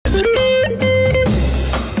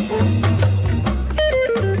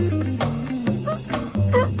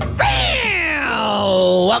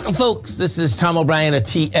Welcome, folks. This is Tom O'Brien at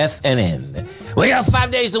TFNN. We go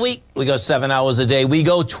 5 days a week. We go 7 hours a day. We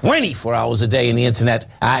go 24 hours a day in the internet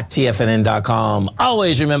at TFNN.com.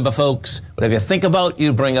 Always remember, folks, whatever you think about,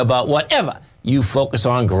 you bring about. Whatever you focus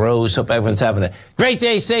on grows. Hope everyone's having a great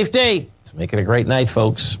day, safe day. Let's make it a great night,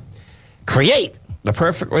 folks. Create the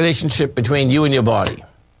perfect relationship between you and your body.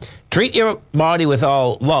 Treat your body with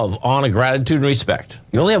all love, honor, gratitude, and respect.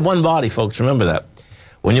 You only have one body, folks. Remember that.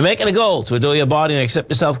 When you make it a goal to adore your body and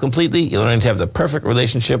accept yourself completely, you'll learn to have the perfect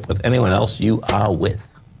relationship with anyone else you are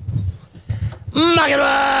with.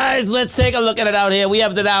 Market-wise, let's take a look at it out here. We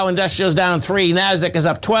have the Dow Industrials down 3. NASDAQ is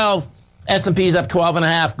up 12. S&P's up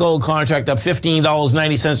 12.5. Gold contract up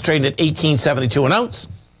 $15.90, trading at $18.72 an ounce.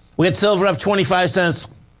 We had silver up 25 cents.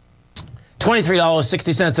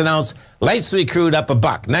 $23.60 an ounce. Light sweet crude up $1.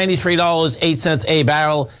 $93.08 a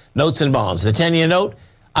barrel. Notes and bonds. The 10-year note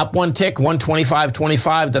up one tick,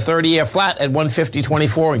 125.25. The 30-year flat at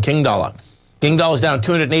 150.24. And King Dollar. King Dollar's down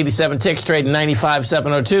 287 ticks, trading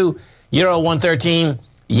 95.702. Euro 113.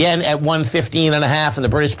 Yen at 115.5. And the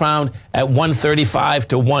British pound at 135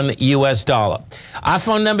 to 1 US dollar. Our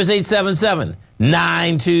phone number is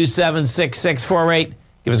 877-927-6648.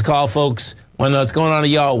 Give us a call, folks. Want to know what's going on in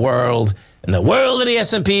your world. In the world of the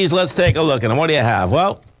S&Ps, let's take a look. And what do you have?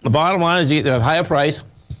 Well, the bottom line is you have a higher price.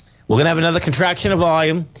 We're going to have another contraction of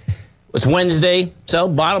volume. It's Wednesday. So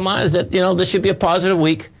bottom line is that, this should be a positive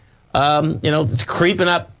week. It's creeping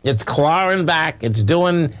up. It's clawing back. It's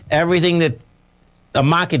doing everything that the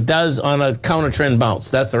market does on a counter trend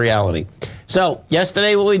bounce. That's the reality. So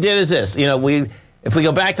yesterday what we did is this. If we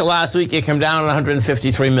go back to last week, it came down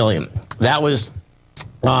 153 million. That was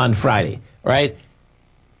on Friday, right?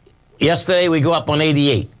 Yesterday we go up on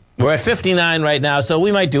 88. We're at 59 right now, so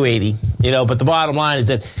we might do 80. But the bottom line is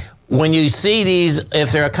that when you see these,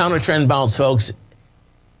 if they're a counter trend bounce, folks,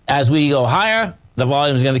 as we go higher, the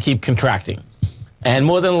volume is going to keep contracting. And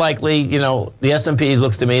more than likely, the S&P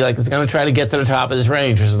looks to me like it's going to try to get to the top of this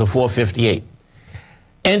range, which is the 458.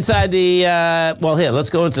 Inside the, here, let's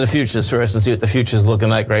go into the futures first and see what the futures is looking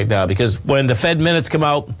like right now. Because when the Fed minutes come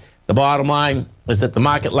out, the bottom line is that the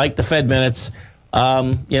market, like the Fed minutes,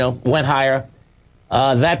 went higher.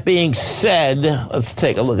 That being said, let's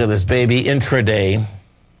take a look at this baby intraday.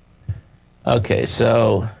 Okay,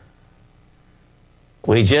 so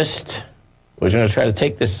we're going to try to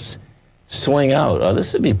take this swing out. Oh,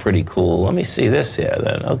 this would be pretty cool. Let me see this here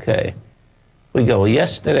then. Okay. We go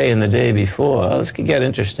yesterday and the day before. Oh, this could get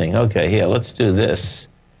interesting. Okay, here, let's do this.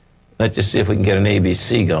 Let's just see if we can get an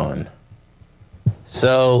ABC going.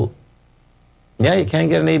 So, yeah, you can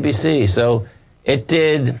get an ABC. So it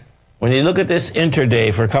did, when you look at this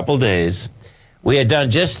intraday for a couple days, we had done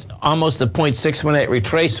just almost a 0.618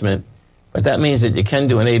 retracement, but that means that you can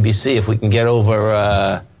do an ABC if we can get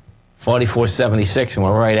over 44.76 and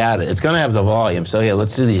we're right at it. It's going to have the volume. So here,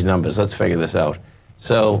 let's do these numbers. Let's figure this out.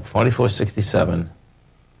 So 44.67.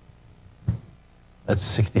 That's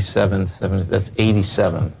 67, 70, that's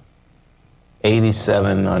 87.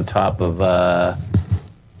 87 on top of,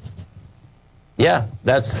 yeah,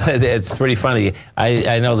 it's pretty funny.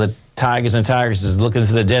 I know that Tigers and Tigers is looking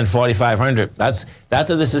for the Den 4,500. That's what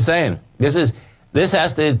this is saying. This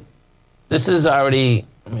is already,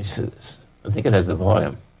 let me see this. I think it has the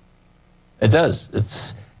volume. It does.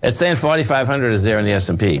 It's saying 4,500 is there in the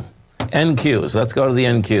S&P. NQs. Let's go to the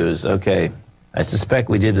NQs. Okay. I suspect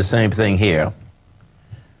we did the same thing here.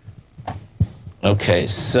 Okay,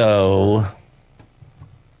 so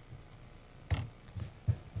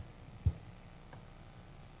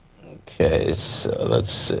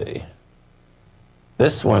let's see.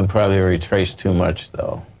 This one probably retraced too much,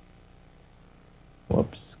 though.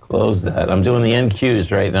 Whoops, close that. I'm doing the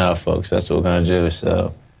NQs right now, folks. That's what we're going to do.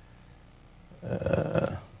 So,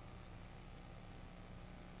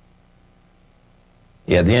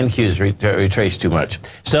 yeah, the NQs retrace too much.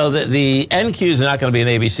 So the NQs are not going to be an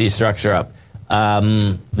ABC structure up.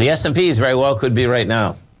 The S&Ps very well could be right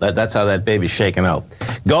now. That's how that baby's shaking out.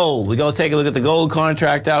 Gold. We go take a look at the gold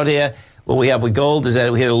contract out here. What we have with gold is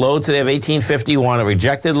that we hit a low today of 1851, a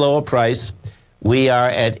rejected lower price. We are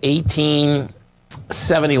at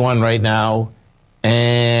 1871 right now.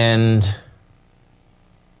 And,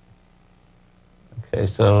 okay,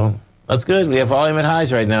 so that's good. We have volume at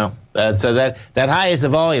highs right now. So that high is the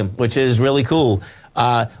volume, which is really cool.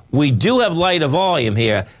 We do have lighter volume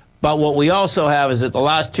here, but what we also have is that the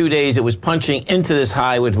last 2 days it was punching into this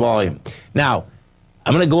high with volume. Now,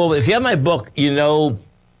 I'm going to go over, if you have my book, 100%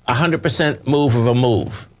 move of a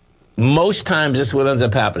move. Most times this is what ends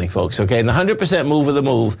up happening, folks, okay? And the 100% move of the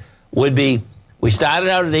move would be, we started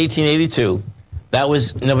out at 1882. That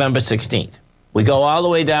was November 16th. We go all the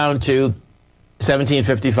way down to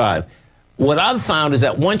 1755. What I've found is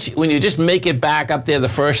that when you just make it back up there the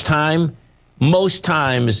first time, most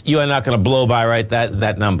times you are not going to blow by right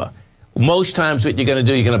that number. Most times what you're going to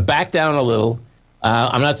do, you're going to back down a little.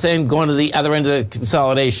 I'm not saying going to the other end of the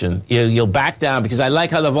consolidation. You'll back down because I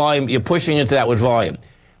like how the volume, you're pushing into that with volume.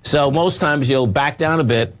 So most times you'll back down a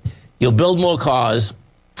bit. You'll build more cars.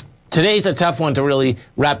 Today's a tough one to really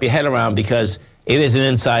wrap your head around because it is an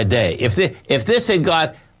inside day. If this had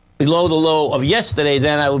got below the low of yesterday,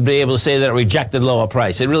 then I would be able to say that it rejected lower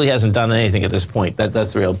price. It really hasn't done anything at this point.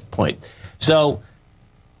 That's the real point. So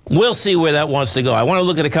we'll see where that wants to go. I want to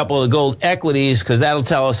look at a couple of the gold equities because that'll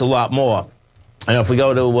tell us a lot more. And if we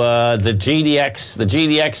go to the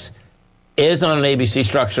GDX is on an ABC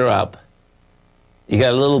structure up. You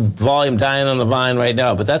got a little volume dying on the vine right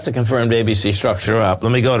now, but that's a confirmed ABC structure up.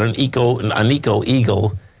 Let me go to an Eco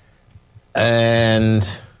Eagle. And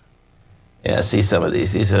yeah, see some of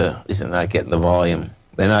these. These are not getting the volume.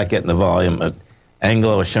 They're not getting the volume.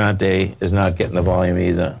 Anglo Ashanti is not getting the volume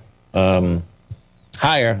either.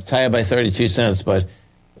 Higher. It's higher by 32 cents, but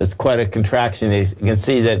it's quite a contraction. You can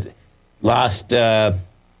see that last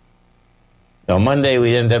Monday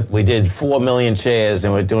we did 4 million shares,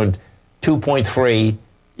 and we're doing 2.3.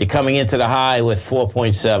 You're coming into the high with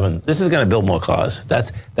 4.7. This is going to build more cars.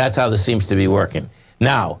 That's how this seems to be working.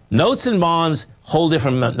 Now, notes and bonds, whole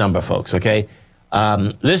different number, folks, okay?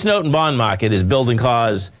 This note and bond market is building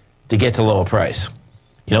cars to get to lower price.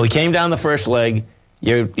 You know, we came down the first leg.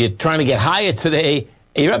 You're trying to get higher today.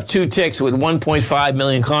 You're up 2 ticks with 1.5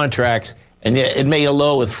 million contracts, and it made a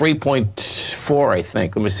low with 3.4, I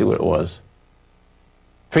think. Let me see what it was.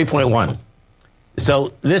 3.1.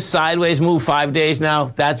 So this sideways move 5 days now,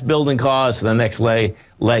 that's building cars for the next leg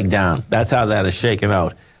down. That's how that is shaken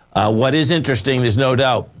out. What is interesting, there's no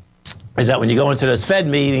doubt, is that when you go into those Fed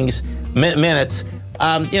meetings, minutes,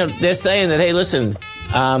 they're saying that, hey, listen,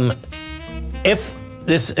 if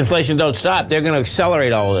this inflation don't stop, they're going to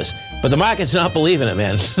accelerate all of this. But the market's not believing it,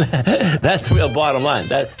 man. That's the real bottom line.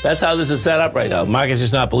 That's how this is set up right now. The market's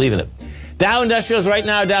just not believing it. Dow Industrials right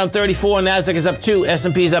now down 34. NASDAQ is up 2.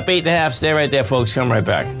 S&P's up 8.5. Stay right there, folks. Come right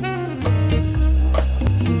back.